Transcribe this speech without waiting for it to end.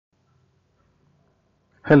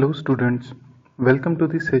Hello students, welcome to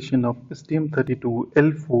the session of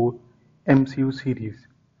STM32L4 MCU series.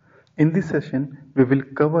 In this session, we will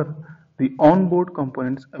cover the onboard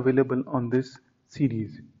components available on this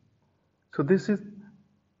series. So this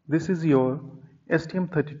is your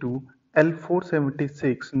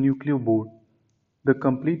STM32L476 Nucleo board. The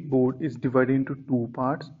complete board is divided into two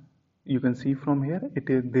parts. You can see from here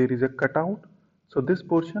there is a cutout. So this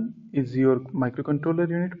portion is your microcontroller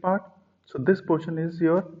unit part. So this portion is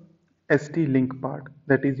your ST link part,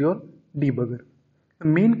 that is your debugger. The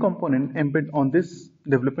main component embedded on this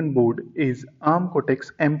development board is ARM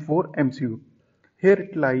Cortex M4 MCU. Here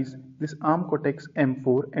it lies this ARM Cortex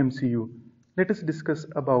M4 MCU. Let us discuss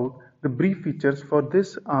about the brief features for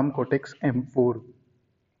this ARM Cortex M4.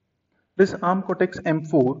 This ARM Cortex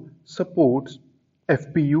M4 supports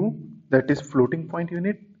FPU, that is floating point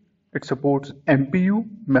unit. It supports MPU,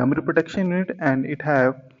 memory protection unit, and it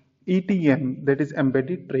have ETM, that is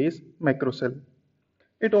embedded trace macrocell.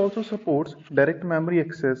 It also supports direct memory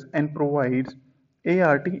access and provides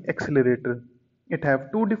ART accelerator. It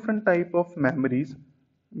have two different type of memories,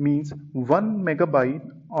 means 1 megabyte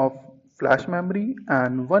of flash memory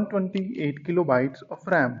and 128 kilobytes of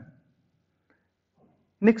RAM.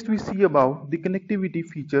 Next we see about the connectivity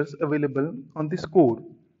features available on this core.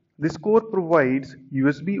 This core provides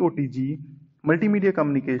USB OTG, multimedia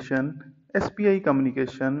communication, SPI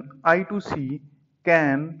communication, I2C,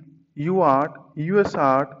 CAN, UART,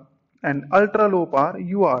 USART and ultra low power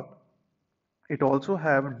UART. It also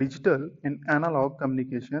have digital and analog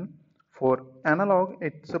communication. For analog,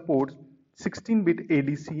 it supports 16-bit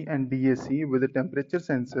ADC and DAC with a temperature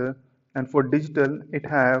sensor, and for digital, it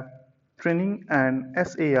have training and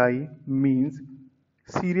SAI, means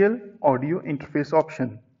serial audio interface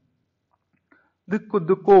option. The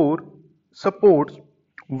core supports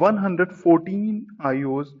 114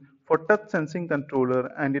 IOs for touch sensing controller,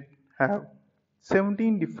 and it have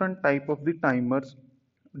 17 different type of the timers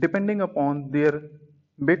depending upon their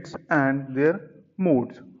bits and their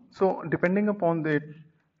modes. So depending upon that,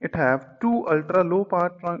 it have two ultra low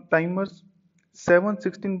power timers, seven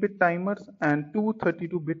 16-bit timers and two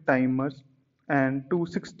 32-bit timers and two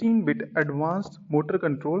 16-bit advanced motor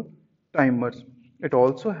control timers. It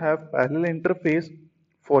also have parallel interface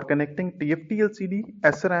for connecting TFT LCD,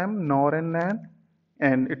 SRAM, NOR and NAND,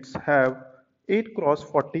 and it's have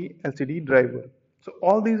 8x40 LCD driver. So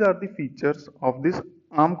all these are the features of this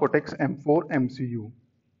ARM Cortex M4 MCU.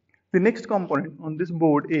 The next component on this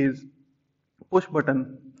board is push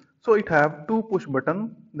button. So it have two push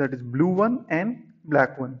button, that is blue one and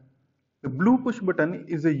black one. The blue push button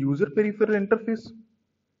is a user peripheral interface,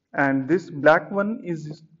 and this black one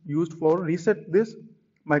is used for reset this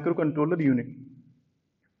microcontroller unit.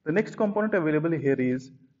 The next component available here is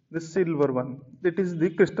the silver one, that is the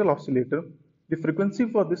crystal oscillator. The frequency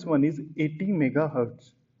for this one is 80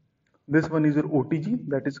 megahertz. This one is your OTG,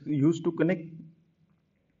 that is used to connect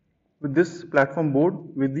with this platform board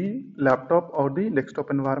with the laptop or the desktop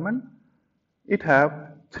environment. It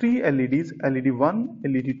have three LEDs, LED1,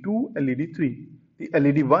 LED2, LED3. The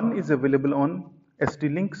LED1 is available on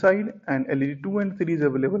ST-Link side and LED2 and 3 is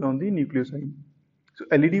available on the Nucleo side. So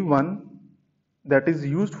LED1, that is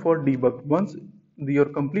used for debug. Once your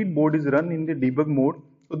complete board is run in the debug mode,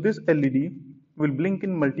 so this LED will blink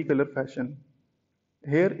in multicolor fashion.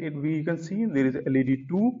 Here we can see there is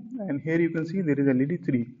LED2 and here you can see there is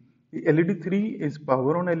LED3. The LED3 is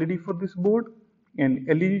power on LED for this board and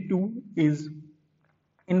LED2 is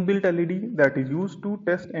inbuilt LED that is used to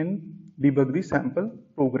test and debug the sample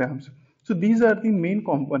programs. So these are the main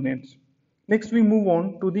components. Next we move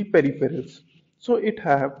on to the peripherals. So it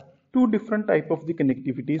have two different type of the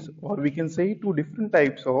connectivities, or we can say two different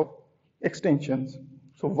types of extensions.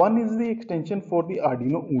 So one is the extension for the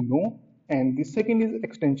Arduino Uno and the second is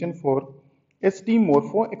extension for ST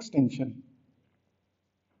Morpho extension.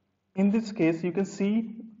 In this case, you can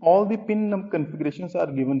see all the pin configurations are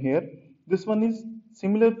given here. This one is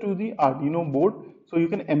similar to the Arduino board. So you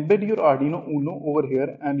can embed your Arduino Uno over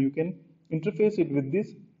here and you can interface it with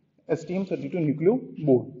this STM32 Nucleo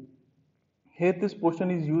board. Here this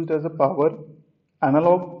portion is used as a power,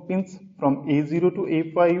 analog pins from A0 to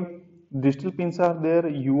A5, digital pins are there,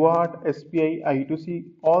 UART, SPI, I2C,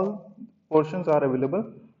 all portions are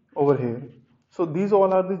available over here. So these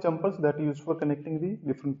all are the jumpers that are used for connecting the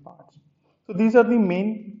different parts. So these are the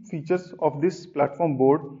main features of this platform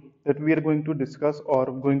board that we are going to discuss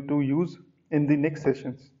or going to use in the next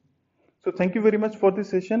sessions. So thank you very much for this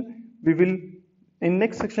session. In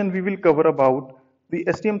next section we will cover about the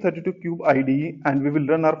STM32 Cube IDE and we will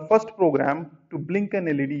run our first program to blink an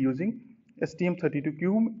LED using STM32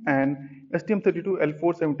 Cube and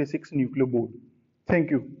STM32L476 Nucleo board.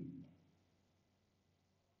 Thank you.